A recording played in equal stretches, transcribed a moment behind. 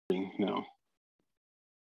Now,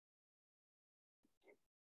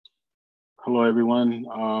 hello everyone.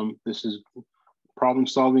 This is problem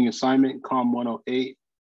solving assignment Comm 108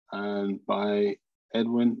 by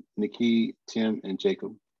Edwin, Nikki, Tim, and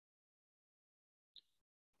Jacob.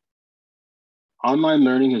 Online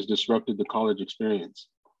learning has disrupted the college experience.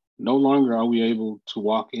 No longer are we able to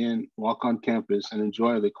walk on campus and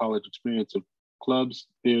enjoy the college experience of clubs,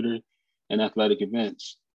 theater, and athletic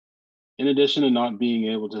events. In addition to not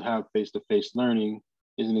being able to have face-to-face learning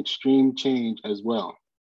is an extreme change as well.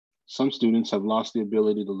 Some students have lost the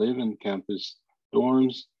ability to live in campus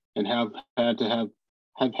dorms and have had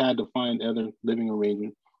to find other living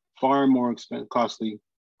arrangements far more costly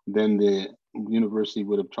than the university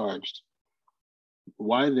would have charged.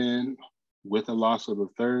 Why then, with a loss of a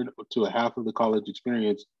third to a half of the college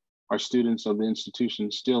experience, are students of the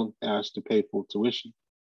institution still asked to pay full tuition?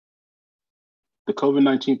 The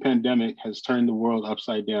COVID-19 pandemic has turned the world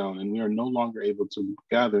upside down, and we are no longer able to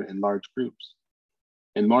gather in large groups.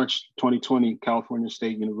 In March 2020, California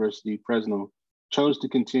State University, Fresno, chose to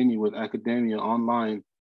continue with academia online,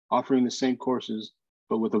 offering the same courses,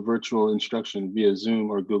 but with a virtual instruction via Zoom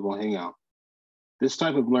or Google Hangout. This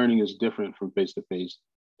type of learning is different from face-to-face,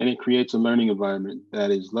 and it creates a learning environment that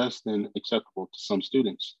is less than acceptable to some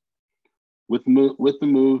students. With the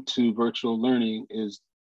move to virtual learning is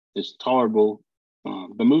tolerable.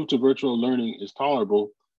 The move to virtual learning is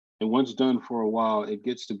tolerable, and once done for a while, it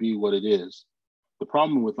gets to be what it is. The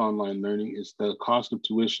problem with online learning is the cost of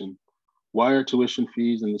tuition. Why are tuition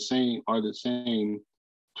fees the same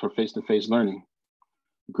for face-to-face learning?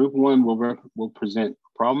 Group one will present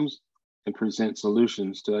problems and present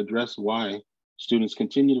solutions to address why students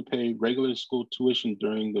continue to pay regular school tuition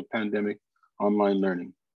during the pandemic online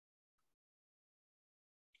learning.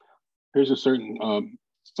 Here's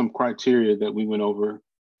some criteria that we went over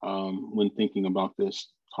when thinking about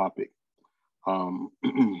this topic.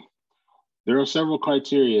 There are several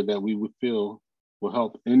criteria that we would feel will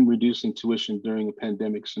help in reducing tuition during a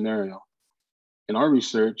pandemic scenario. In our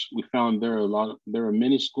research, we found there are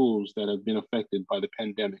many schools that have been affected by the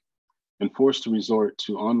pandemic and forced to resort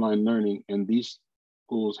to online learning, and these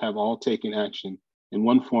schools have all taken action in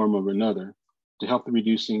one form or another to help in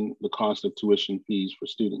reducing the cost of tuition fees for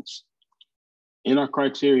students. In our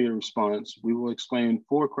criteria response, we will explain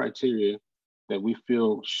 4 criteria that we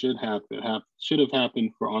feel should have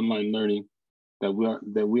happened for online learning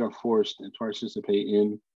that we are forced to participate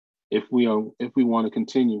in if we want to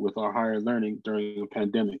continue with our higher learning during a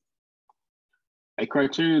pandemic. A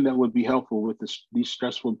criterion that would be helpful with these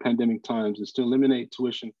stressful pandemic times is to eliminate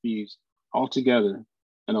tuition fees altogether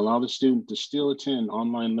and allow the student to still attend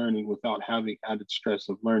online learning without having added stress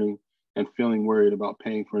of learning and feeling worried about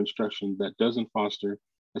paying for instruction that doesn't foster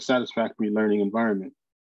a satisfactory learning environment.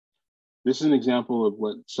 This is an example of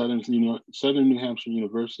what Southern New Hampshire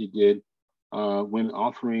University did when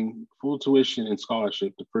offering full tuition and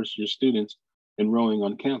scholarship to first-year students enrolling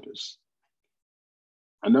on campus.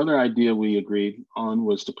 Another idea we agreed on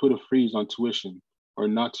was to put a freeze on tuition or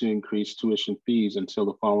not to increase tuition fees until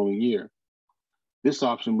the following year. This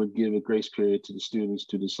option would give a grace period to the students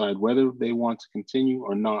to decide whether they want to continue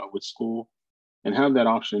or not with school and have that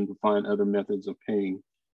option to find other methods of paying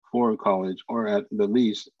for college or at the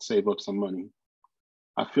least save up some money.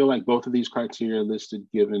 I feel like both of these criteria listed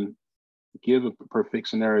give a perfect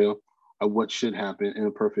scenario of what should happen in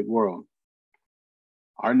a perfect world.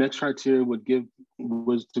 Our next criteria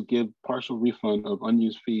was to give partial refund of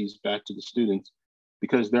unused fees back to the students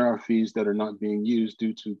because there are fees that are not being used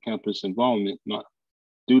due to campus involvement, not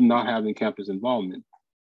having campus involvement.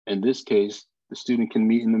 In this case, the student can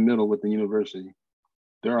meet in the middle with the university.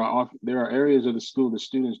 There are areas of the school the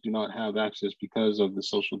students do not have access because of the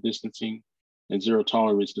social distancing and zero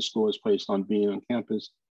tolerance the school has placed on being on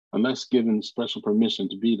campus unless given special permission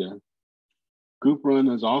to be there. Group one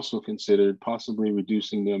has also considered possibly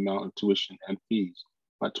reducing the amount of tuition and fees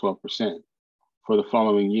by 12% for the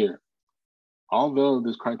following year. Although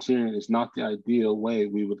this criterion is not the ideal way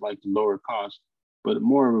we would like to lower costs, but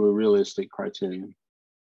more of a realistic criterion.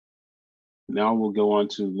 Now we'll go on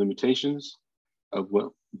to limitations of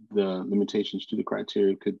what the limitations to the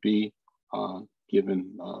criteria could be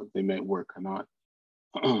given they may work or not.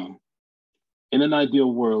 In an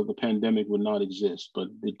ideal world, the pandemic would not exist, but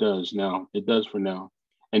it does now. It does for now.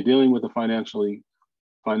 And dealing with it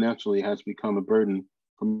financially has become a burden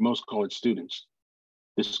for most college students.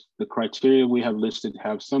 The criteria we have listed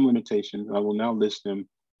have some limitations, and I will now list them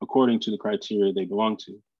according to the criteria they belong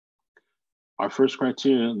to. Our first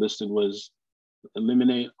criteria listed was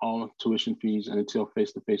eliminate all tuition fees and until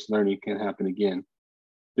face-to-face learning can happen again.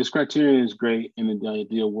 This criterion is great in the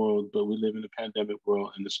ideal world, but we live in a pandemic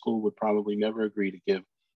world and the school would probably never agree to give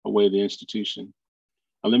away the institution.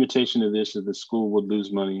 A limitation of this is the school would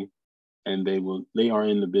lose money and they are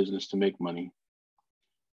in the business to make money.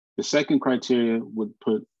 The second criteria would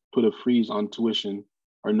put a freeze on tuition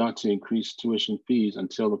or not to increase tuition fees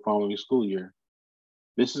until the following school year.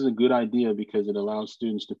 This is a good idea because it allows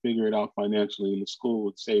students to figure it out financially and the school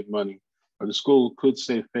would save money, or the school could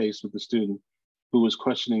save face with the student who was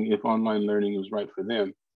questioning if online learning was right for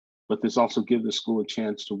them. But this also gives the school a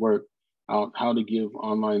chance to work out how to give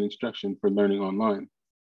online instruction for learning online.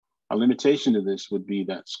 A limitation to this would be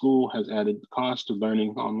that school has added cost to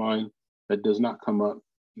learning online that does not come up.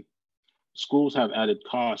 Schools have added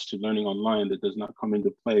cost to learning online that does not come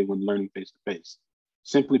into play when learning face-to-face.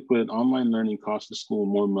 Simply put, online learning costs the school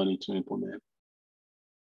more money to implement.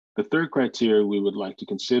 The third criteria we would like to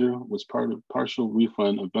consider was part of partial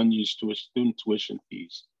refund of unused student tuition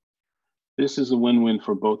fees. This is a win-win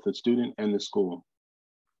for both the student and the school.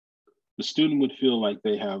 The student would feel like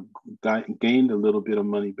they have gained a little bit of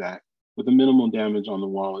money back with a minimal damage on the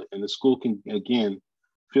wallet, and the school can, again,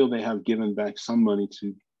 feel they have given back some money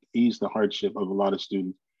to ease the hardship of a lot of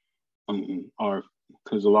students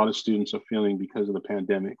because a lot of students are feeling because of the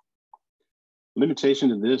pandemic. Limitation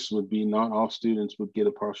to this would be not all students would get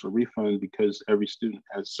a partial refund because every student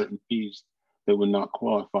has certain fees that would not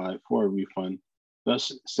qualify for a refund,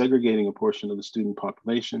 thus segregating a portion of the student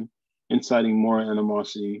population, inciting more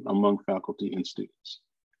animosity among faculty and students.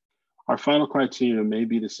 Our final criteria may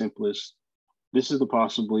be the simplest. This is to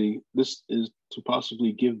possibly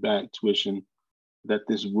give back tuition that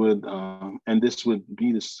this would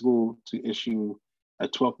be the school to issue a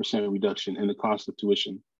 12% reduction in the cost of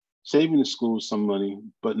tuition, saving the schools some money,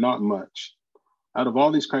 but not much. Out of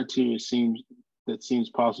all these criteria seems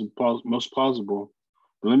most plausible,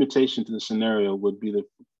 the limitation to the scenario would be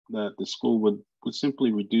that the school would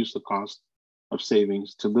simply reduce the cost of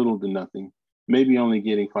savings to little to nothing, maybe only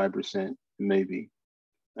getting 5%, maybe.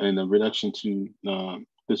 And a reduction to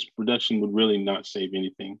this reduction would really not save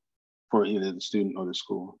anything for either the student or the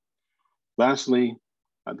school. Lastly,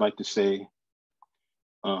 I'd like to say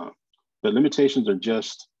the limitations are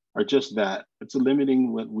just that. It's a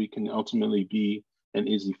limiting what we can ultimately be an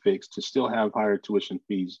easy fix to still have higher tuition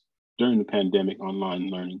fees during the pandemic online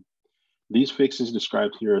learning. These fixes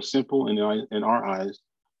described here are simple in our eyes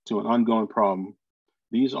to an ongoing problem.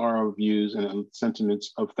 These are our views and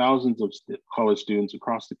sentiments of thousands of college students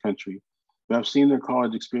across the country who have seen their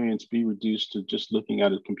college experience be reduced to just looking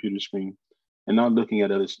at a computer screen and not looking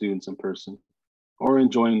at other students in person, or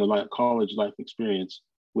enjoying the college life experience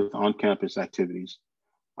with on-campus activities.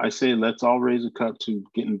 I say let's all raise a cup to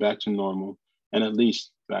getting back to normal and at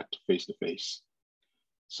least back to face-to-face.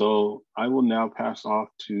 So I will now pass off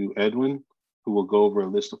to Edwin, who will go over a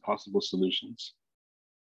list of possible solutions.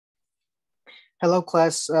 Hello,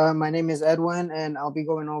 class. My name is Edwin, and I'll be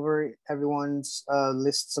going over everyone's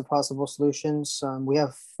lists of possible solutions. We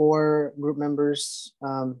have 4 group members,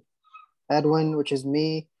 Edwin, which is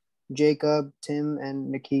me, Jacob, Tim, and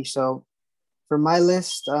Nikki. So for my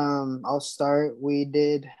list, I'll start. We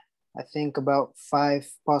did, I think, about 5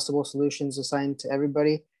 possible solutions assigned to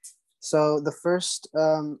everybody. So the first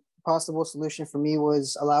possible solution for me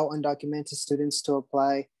was allow undocumented students to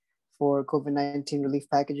apply for COVID-19 relief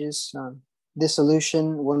packages. This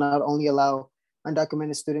solution will not only allow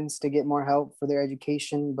undocumented students to get more help for their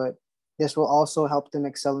education, but this will also help them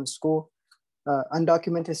excel in school.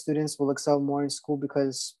 Undocumented students will excel more in school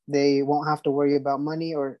because they won't have to worry about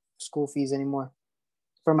money or school fees anymore.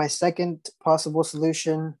 For my second possible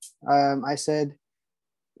solution, I said,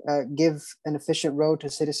 give an efficient road to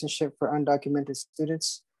citizenship for undocumented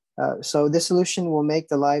students. So this solution will make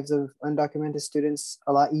the lives of undocumented students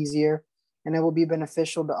a lot easier, and it will be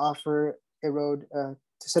beneficial to offer a road to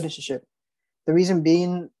citizenship. The reason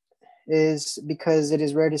being is because it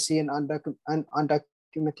is rare to see an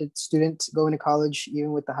undocumented student going to college,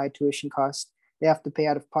 even with the high tuition cost they have to pay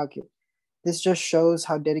out of pocket. This just shows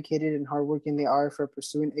how dedicated and hardworking they are for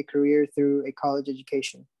pursuing a career through a college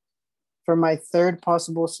education. For my third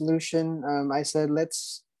possible solution, I said,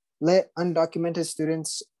 let's let undocumented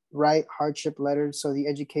students write hardship letters so the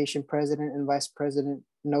education president and vice president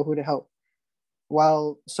know who to help.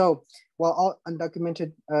 While all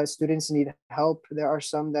undocumented students need help, there are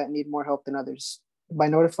some that need more help than others. By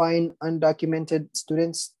notifying undocumented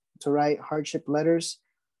students to write hardship letters,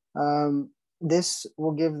 this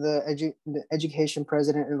will give the education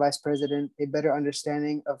president and vice president a better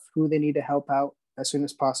understanding of who they need to help out as soon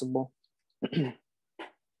as possible.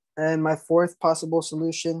 And my fourth possible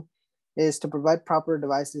solution is to provide proper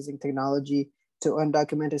devices and technology to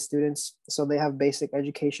undocumented students so they have basic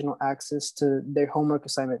educational access to their homework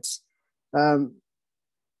assignments. Um,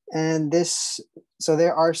 and this, so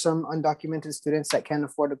there are some undocumented students that can't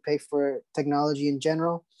afford to pay for technology in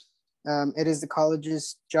general. It is the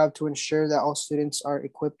college's job to ensure that all students are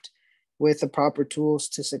equipped with the proper tools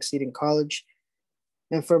to succeed in college.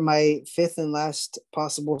 And for my fifth and last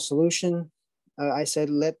possible solution, I said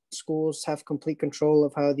let schools have complete control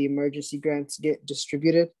of how the emergency grants get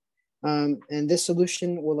distributed. And this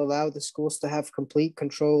solution will allow the schools to have complete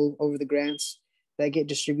control over the grants that get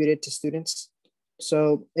distributed to students.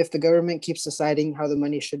 So if the government keeps deciding how the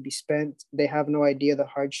money should be spent, they have no idea the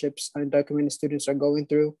hardships undocumented students are going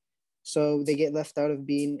through. So they get left out of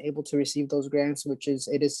being able to receive those grants, which is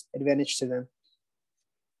it is advantage to them.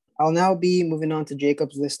 I'll now be moving on to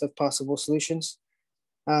Jacob's list of possible solutions.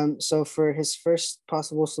 So for his first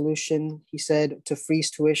possible solution, he said to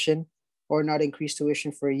freeze tuition or not increase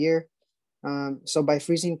tuition for a year. So by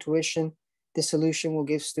freezing tuition, this solution will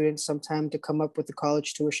give students some time to come up with the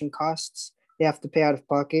college tuition costs they have to pay out of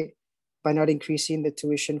pocket by not increasing the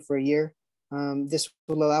tuition for a year. This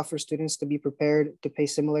will allow for students to be prepared to pay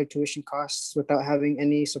similar tuition costs without having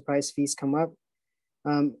any surprise fees come up.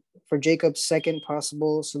 For Jacob's second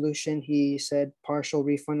possible solution, he said partial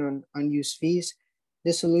refund on unused fees.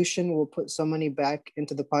 This solution will put some money back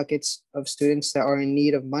into the pockets of students that are in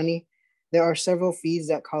need of money. There are several fees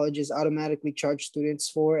that colleges automatically charge students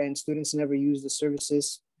for, and students never use the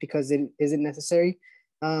services because it isn't necessary.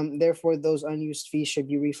 Therefore, those unused fees should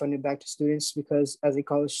be refunded back to students because as a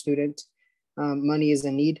college student, money is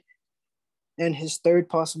a need. And his third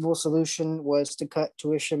possible solution was to cut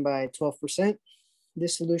tuition by 12%.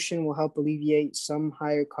 This solution will help alleviate some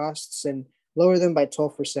higher costs and lower them by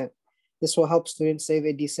 12%. This will help students save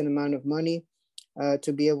a decent amount of money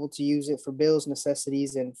to be able to use it for bills,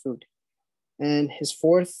 necessities, and food. And his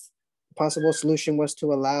fourth possible solution was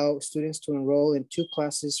to allow students to enroll in 2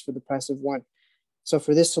 classes for the price of 1. So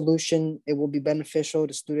for this solution, it will be beneficial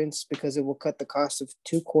to students because it will cut the cost of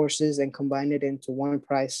 2 courses and combine it into 1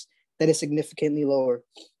 price that is significantly lower.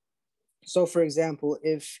 So for example,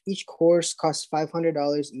 if each course costs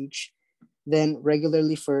 $500 each, then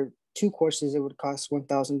regularly for 2 courses, it would cost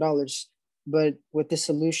 $1,000. But with this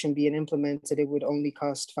solution being implemented, it would only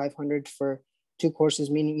cost $500 for 2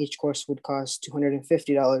 courses, meaning each course would cost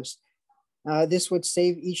 $250. This would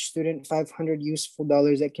save each student 500 useful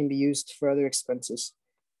dollars that can be used for other expenses.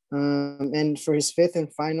 And for his fifth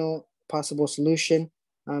and final possible solution,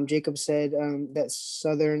 Jacob said that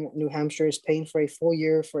Southern New Hampshire is paying for a full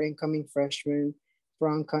year for incoming freshmen for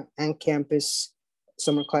on-campus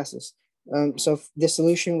summer classes. So this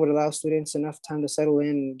solution would allow students enough time to settle in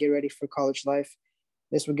and get ready for college life.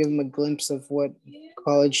 This would give them a glimpse of what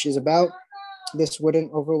college is about. This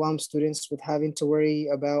wouldn't overwhelm students with having to worry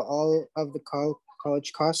about all of the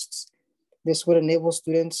college costs. This would enable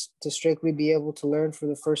students to strictly be able to learn for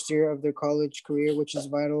the first year of their college career, which is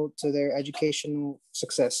vital to their educational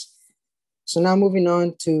success. So now moving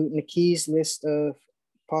on to Niki's list of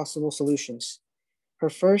possible solutions. Her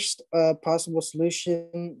first possible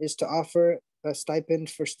solution is to offer a stipend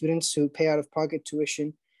for students who pay out of pocket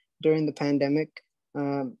tuition during the pandemic.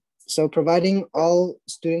 So providing all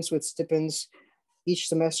students with stipends each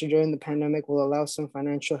semester during the pandemic will allow some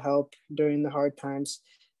financial help during the hard times.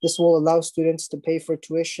 This will allow students to pay for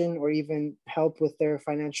tuition or even help with their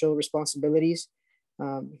financial responsibilities.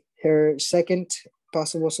 Her second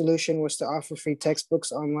possible solution was to offer free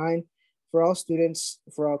textbooks online for all students,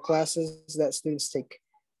 for all classes that students take.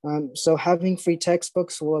 So having free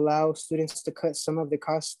textbooks will allow students to cut some of the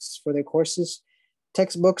costs for their courses.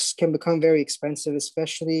 Textbooks can become very expensive,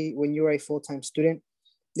 especially when you're a full-time student.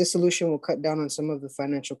 This solution will cut down on some of the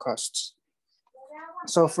financial costs.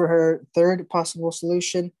 So for her third possible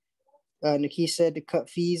solution, Niki said to cut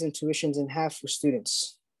fees and tuitions in half for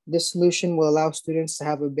students. This solution will allow students to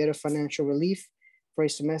have a bit of financial relief for a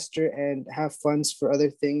semester and have funds for other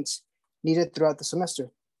things needed throughout the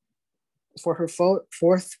semester. For her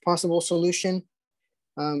fourth possible solution,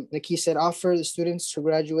 Niki said offer the students who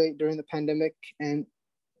graduate during the pandemic and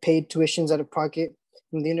paid tuitions out of pocket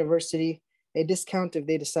from the university a discount if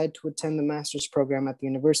they decide to attend the master's program at the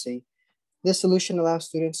university. This solution allows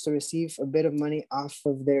students to receive a bit of money off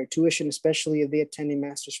of their tuition, especially if they attend a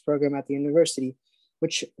master's program at the university,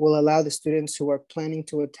 which will allow the students who are planning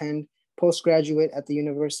to attend postgraduate at the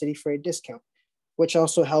university for a discount, which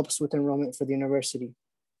also helps with enrollment for the university.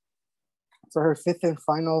 For her fifth and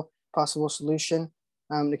final possible solution,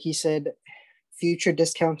 Niki said future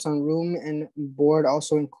discounts on room and board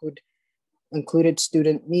also included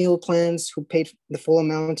student meal plans who paid the full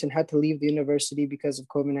amount and had to leave the university because of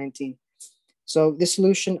COVID-19. So this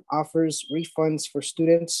solution offers refunds for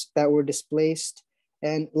students that were displaced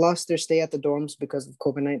and lost their stay at the dorms because of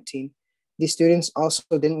COVID-19. These students also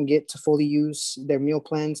didn't get to fully use their meal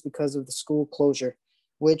plans because of the school closure,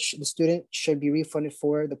 which the student should be refunded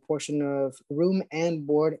for the portion of room and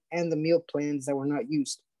board and the meal plans that were not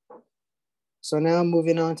used. So now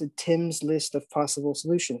moving on to Tim's list of possible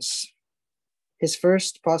solutions. His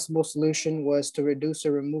first possible solution was to reduce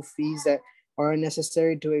or remove fees that are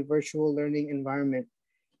unnecessary to a virtual learning environment.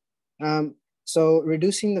 So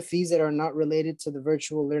reducing the fees that are not related to the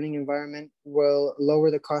virtual learning environment will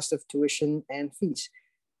lower the cost of tuition and fees.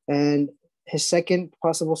 And his second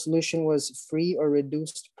possible solution was free or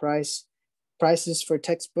reduced prices for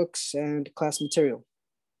textbooks and class material.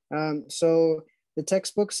 So the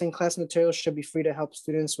textbooks and class materials should be free to help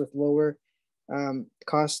students with lower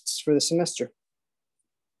costs for the semester.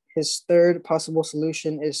 His third possible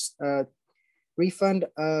solution is refund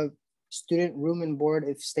of student room and board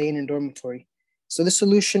if staying in dormitory. So this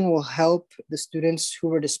solution will help the students who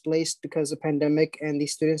were displaced because of pandemic, and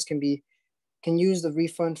these students can use the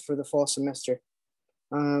refund for the fall semester.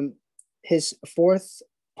 His fourth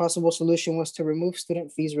possible solution was to remove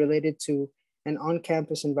student fees related to an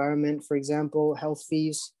on-campus environment, for example, health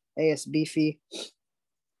fees, ASB fee.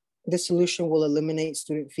 This solution will eliminate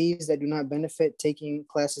student fees that do not benefit taking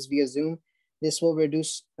classes via Zoom. This will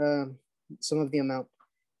reduce some of the amount.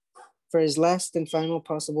 For his last and final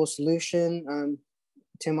possible solution,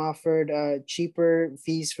 Tim offered cheaper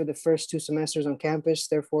fees for the first 2 semesters on campus.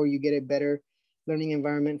 Therefore, you get a better learning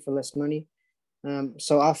environment for less money.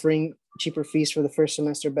 So offering cheaper fees for the first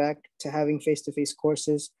semester back to having face-to-face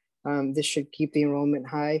courses, this should keep the enrollment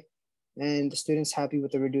high and the students happy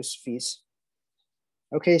with the reduced fees.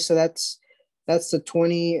 Okay, so that's the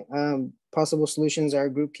 20 possible solutions our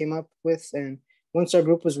group came up with. And once our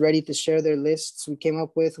group was ready to share their lists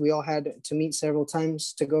we all had to meet several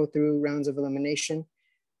times to go through rounds of elimination.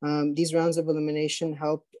 These rounds of elimination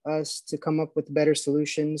helped us to come up with better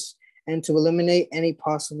solutions and to eliminate any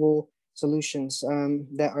possible solutions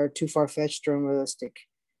that are too far-fetched or unrealistic.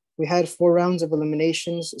 We had 4 rounds of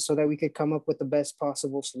eliminations so that we could come up with the best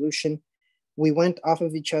possible solution. We went off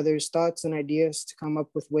of each other's thoughts and ideas to come up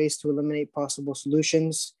with ways to eliminate possible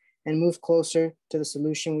solutions and move closer to the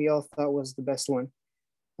solution we all thought was the best one.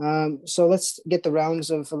 So let's get the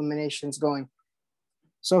rounds of eliminations going.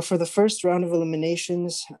 So for the first round of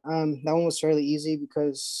eliminations, that one was fairly easy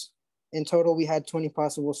because in total we had 20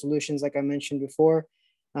 possible solutions, like I mentioned before,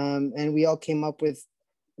 and we all came up with,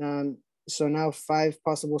 so now 5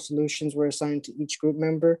 possible solutions were assigned to each group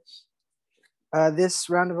member.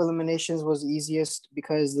 This round of eliminations was the easiest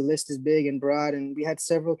because the list is big and broad and we had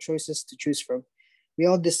several choices to choose from. We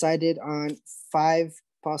all decided on 5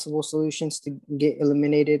 possible solutions to get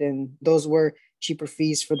eliminated, and those were cheaper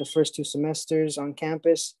fees for the first 2 semesters on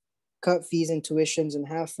campus, cut fees and tuitions in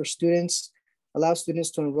half for students, allow students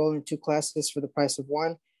to enroll in 2 classes for the price of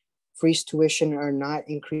 1, freeze tuition or not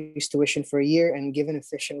increase tuition for a year, and give an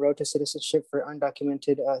efficient road to citizenship for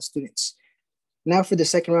undocumented students. Now for the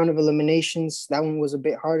second round of eliminations, that one was a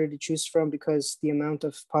bit harder to choose from because the amount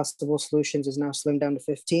of possible solutions is now slimmed down to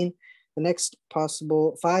 15. The next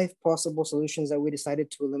 5 possible solutions that we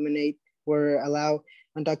decided to eliminate were allow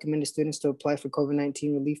undocumented students to apply for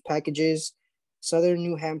COVID-19 relief packages. Southern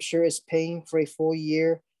New Hampshire is paying for a full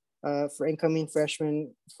year for incoming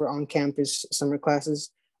freshmen for on-campus summer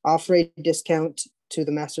classes, offer a discount to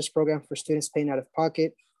the master's program for students paying out of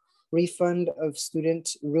pocket, refund of student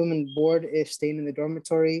room and board if staying in the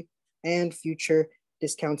dormitory, and future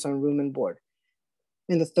discounts on room and board.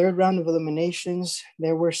 In the third round of eliminations,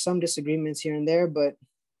 there were some disagreements here and there, but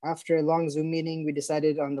after a long Zoom meeting, we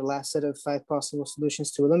decided on the last set of 5 possible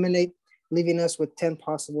solutions to eliminate, leaving us with 10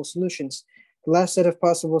 possible solutions. The last set of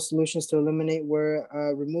possible solutions to eliminate were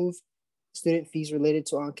remove student fees related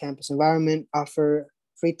to on-campus environment, offer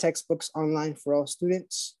free textbooks online for all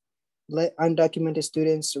students, let undocumented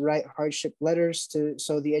students write hardship letters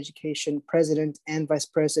so the education president and vice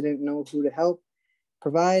president know who to help,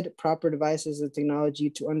 provide proper devices and technology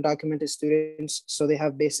to undocumented students so they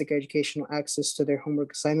have basic educational access to their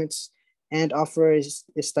homework assignments, and offer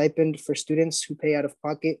a stipend for students who pay out of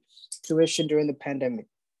pocket tuition during the pandemic.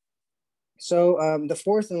 So the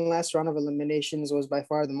fourth and last round of eliminations was by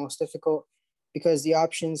far the most difficult because the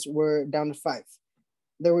options were down to 5.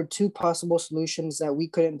 There were 2 possible solutions that we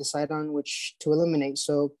couldn't decide on which to eliminate.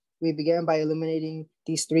 So we began by eliminating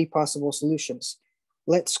these 3 possible solutions.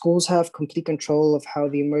 Let schools have complete control of how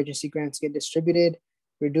the emergency grants get distributed,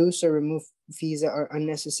 reduce or remove fees that are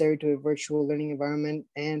unnecessary to a virtual learning environment,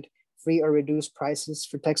 and free or reduce prices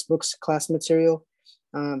for textbooks, class material,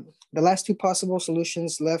 The last two possible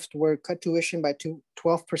solutions left were cut tuition by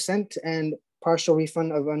 12% and partial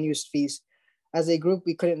refund of unused fees. As a group,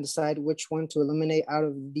 we couldn't decide which one to eliminate out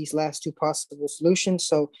of these last two possible solutions,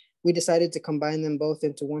 so we decided to combine them both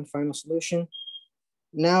into one final solution.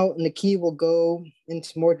 Now, Nikki will go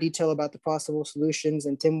into more detail about the possible solutions,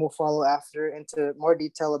 and Tim will follow after into more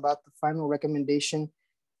detail about the final recommendation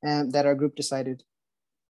that our group decided.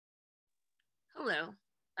 Hello,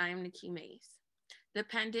 I am Nikki Mays. The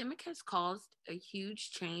pandemic has caused a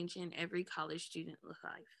huge change in every college student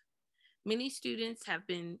life. Many students have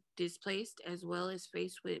been displaced as well as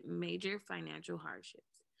faced with major financial hardships.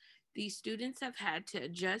 These students have had to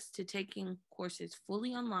adjust to taking courses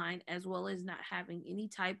fully online as well as not having any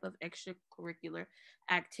type of extracurricular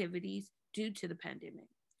activities due to the pandemic.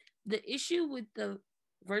 The issue with the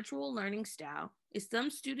virtual learning style is some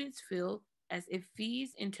students feel as if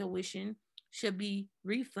fees and tuition should be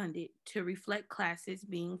refunded to reflect classes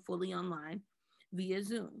being fully online via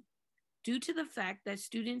Zoom, due to the fact that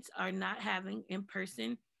students are not having in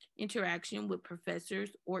person interaction with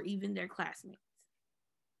professors or even their classmates.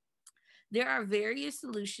 There are various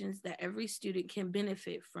solutions that every student can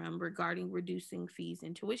benefit from regarding reducing fees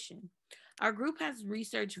and tuition. Our group has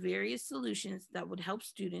researched various solutions that would help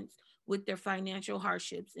students with their financial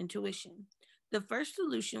hardships and tuition. The first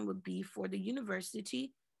solution would be for the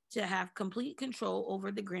university to have complete control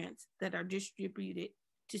over the grants that are distributed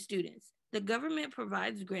to students. The government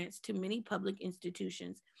provides grants to many public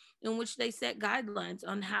institutions in which they set guidelines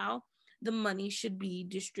on how the money should be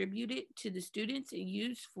distributed to the students and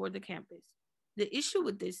used for the campus. The issue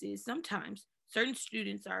with this is sometimes certain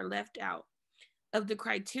students are left out of the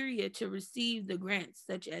criteria to receive the grants,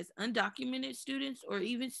 such as undocumented students or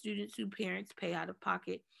even students whose parents pay out of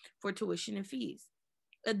pocket for tuition and fees.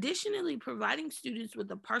 Additionally, providing students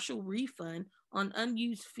with a partial refund on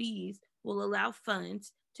unused fees will allow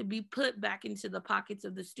funds to be put back into the pockets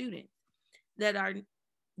of the students that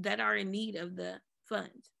are in need of the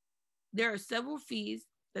funds. There are several fees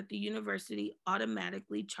that the university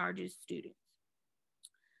automatically charges students.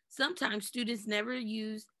 Sometimes students never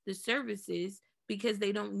use the services because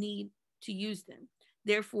they don't need to use them.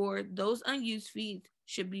 Therefore, those unused fees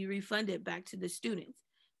should be refunded back to the students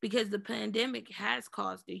because the pandemic has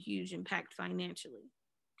caused a huge impact financially.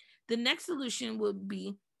 The next solution would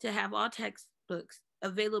be to have all textbooks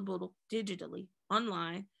available digitally,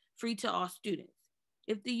 online, free to all students.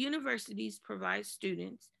 If the universities provide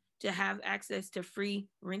students to have access to free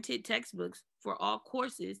rented textbooks for all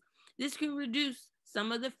courses, this can reduce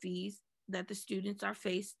some of the fees that the students are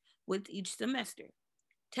faced with each semester.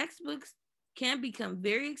 Textbooks can become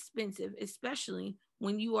very expensive, especially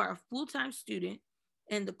when you are a full time student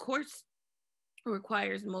and the course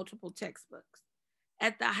requires multiple textbooks.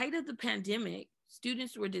 At the height of the pandemic,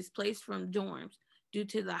 students were displaced from dorms due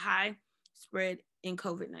to the high spread in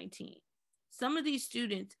COVID-19. Some of these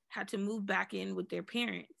students had to move back in with their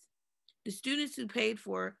parents. The students who paid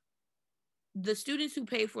for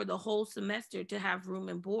the whole semester to have room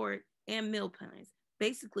and board and meal plans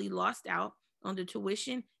basically lost out on the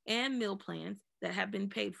tuition and meal plans that have been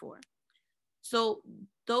paid for. So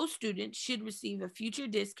those students should receive a future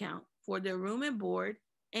discount for their room and board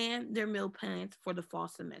and their meal plans for the fall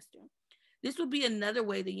semester. This would be another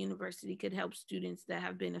way the university could help students that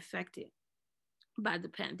have been affected by the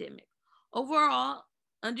pandemic. Overall,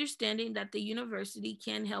 understanding that the university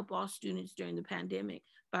can help all students during the pandemic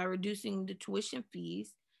by reducing the tuition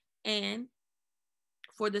fees and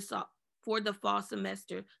for the fall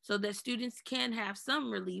semester so that students can have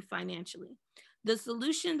some relief financially. The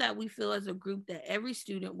solution that we feel as a group that every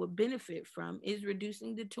student would benefit from is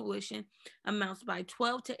reducing the tuition amounts by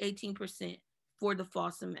 12 to 18% for the fall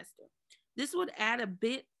semester. This would add a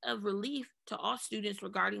bit of relief to all students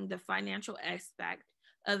regarding the financial aspect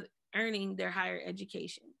of earning their higher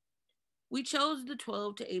education. We chose the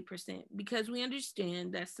 12 to 8% because we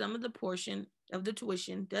understand that some of the portion of the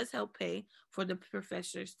tuition does help pay for the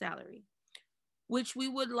professor's salary, which we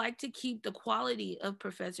would like to keep the quality of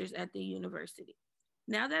professors at the university.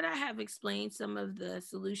 Now that I have explained some of the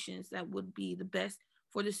solutions that would be the best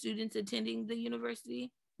for the students attending the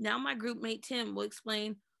university, now my group mate Tim will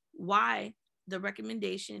explain why the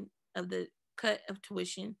recommendation of the cut of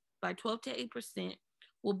tuition by 12 to 8%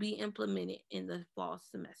 will be implemented in the fall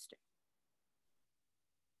semester.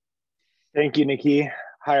 Thank you, Nikki.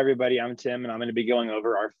 Hi, everybody. I'm Tim, and I'm going to be going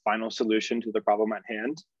over our final solution to the problem at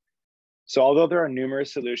hand. So although there are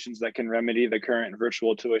numerous solutions that can remedy the current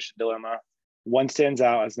virtual tuition dilemma, one stands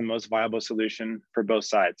out as the most viable solution for both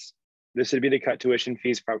sides. This would be to cut tuition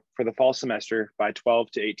fees for the fall semester by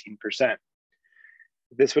 12 to 18%.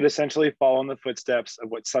 This would essentially follow in the footsteps of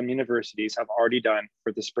what some universities have already done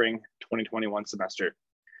for the spring 2021 semester.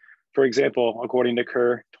 For example, according to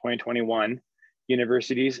Kerr 2021,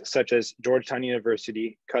 universities such as Georgetown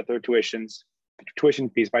University cut their tuition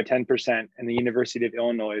fees by 10%, and the University of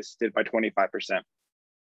Illinois did by 25%.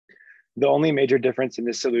 The only major difference in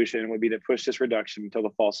this solution would be to push this reduction until the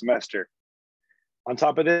fall semester. On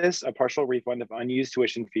top of this, a partial refund of unused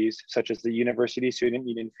tuition fees, such as the university student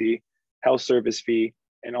union fee, health service fee,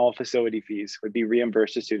 and all facility fees would be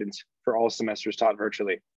reimbursed to students for all semesters taught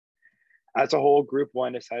virtually. As a whole, Group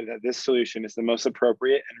 1 decided that this solution is the most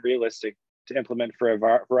appropriate and realistic to implement for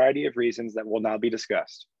a variety of reasons that will now be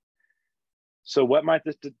discussed. So what might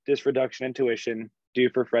this reduction in tuition do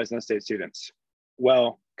for Fresno State students?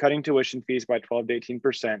 Well, cutting tuition fees by 12 to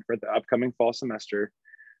 18% for the upcoming fall semester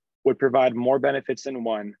would provide more benefits than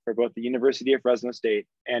one for both the University of Fresno State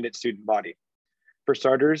and its student body. For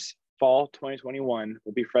starters, fall 2021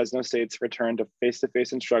 will be Fresno State's return to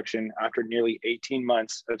face-to-face instruction after nearly 18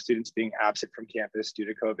 months of students being absent from campus due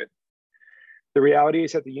to COVID. The reality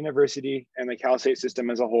is that the university and the Cal State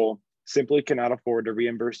system as a whole simply cannot afford to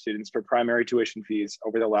reimburse students for primary tuition fees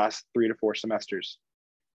over the last 3 to 4 semesters.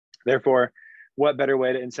 Therefore, what better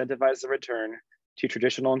way to incentivize the return to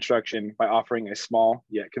traditional instruction by offering a small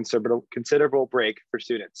yet considerable break for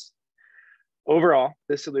students? Overall,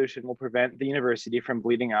 this solution will prevent the university from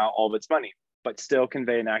bleeding out all of its money, but still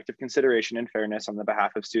convey an act of consideration and fairness on the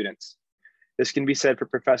behalf of students. This can be said for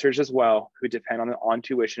professors as well, who depend on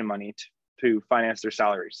tuition money to finance their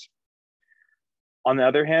salaries. On the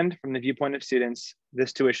other hand, from the viewpoint of students,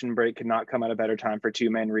 this tuition break could not come at a better time for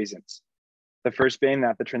 2 main reasons. The first being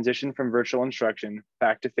that the transition from virtual instruction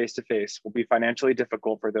back to face-to-face will be financially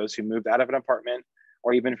difficult for those who moved out of an apartment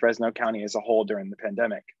or even Fresno County as a whole during the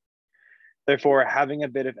pandemic. Therefore, having a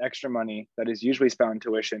bit of extra money that is usually spent on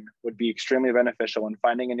tuition would be extremely beneficial in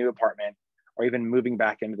finding a new apartment or even moving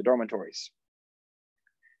back into the dormitories.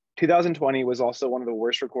 2020 was also one of the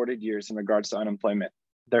worst recorded years in regards to unemployment.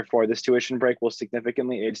 Therefore, this tuition break will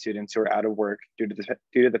significantly aid students who are out of work due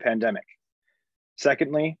to the pandemic.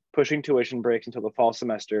 Secondly, pushing tuition breaks until the fall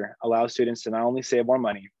semester allows students to not only save more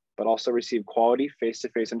money, but also receive quality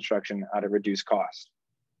face-to-face instruction at a reduced cost.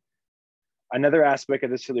 Another aspect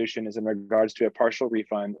of the solution is in regards to a partial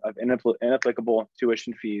refund of inapplicable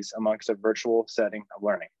tuition fees amongst a virtual setting of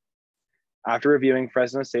learning. After reviewing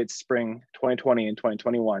Fresno State's spring 2020 and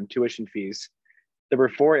 2021 tuition fees, there were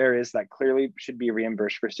 4 areas that clearly should be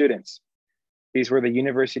reimbursed for students. These were the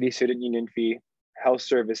university student union fee, health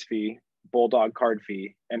service fee, Bulldog card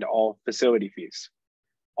fee, and all facility fees.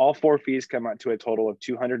 All 4 fees come out to a total of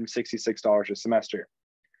 $266 a semester.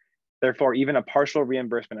 Therefore, even a partial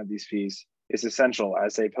reimbursement of these fees is essential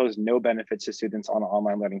as they pose no benefits to students on an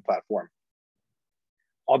online learning platform.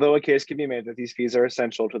 Although a case can be made that these fees are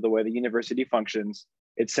essential to the way the university functions,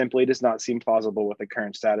 it simply does not seem plausible with the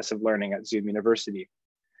current status of learning at Zoom University.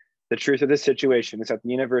 The truth of this situation is that the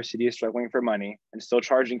university is struggling for money and still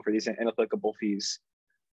charging for these inapplicable fees.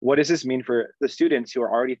 What does this mean for the students who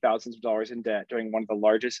are already thousands of dollars in debt during one of the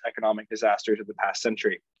largest economic disasters of the past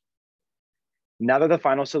century? Now that the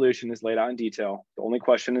final solution is laid out in detail, the only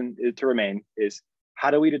question to remain is, how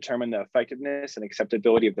do we determine the effectiveness and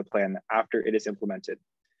acceptability of the plan after it is implemented?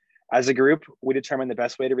 As a group, we determined the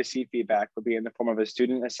best way to receive feedback would be in the form of a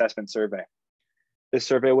student assessment survey. This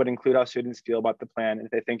survey would include how students feel about the plan and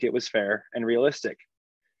if they think it was fair and realistic.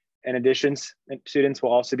 In addition, students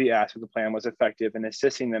will also be asked if the plan was effective in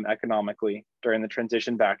assisting them economically during the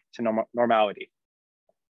transition back to normality.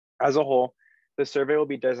 As a whole, the survey will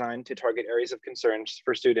be designed to target areas of concerns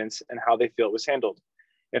for students and how they feel it was handled.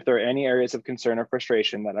 If there are any areas of concern or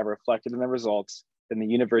frustration that are reflected in the results, then the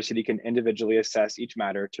university can individually assess each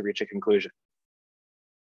matter to reach a conclusion.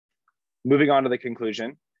 Moving on to the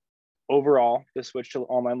conclusion, overall, the switch to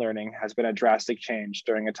online learning has been a drastic change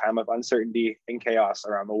during a time of uncertainty and chaos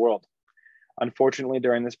around the world. Unfortunately,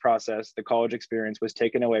 during this process, the college experience was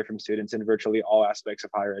taken away from students in virtually all aspects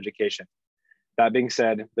of higher education. That being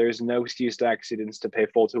said, there is no excuse to ask students to pay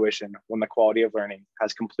full tuition when the quality of learning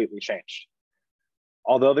has completely changed.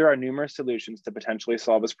 Although there are numerous solutions to potentially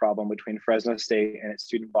solve this problem between Fresno State and its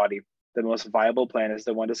student body, the most viable plan is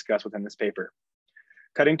the one discussed within this paper.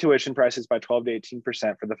 Cutting tuition prices by 12 to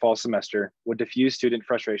 18% for the fall semester would diffuse student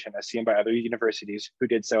frustration as seen by other universities who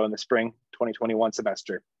did so in the spring 2021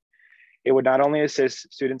 semester. It would not only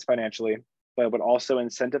assist students financially, but it would also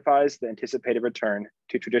incentivize the anticipated return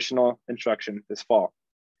to traditional instruction this fall.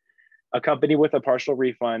 Accompanied with a partial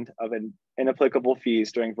refund of inapplicable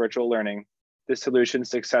fees during virtual learning, this solution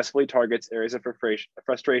successfully targets areas of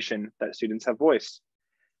frustration that students have voiced.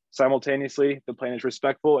 Simultaneously, the plan is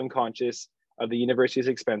respectful and conscious of the university's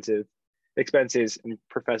expenses and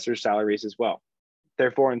professors' salaries as well.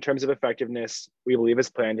 Therefore, in terms of effectiveness, we believe this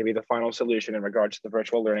plan to be the final solution in regards to the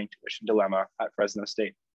virtual learning tuition dilemma at Fresno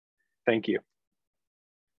State. Thank you.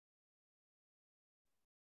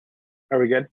 Are we good?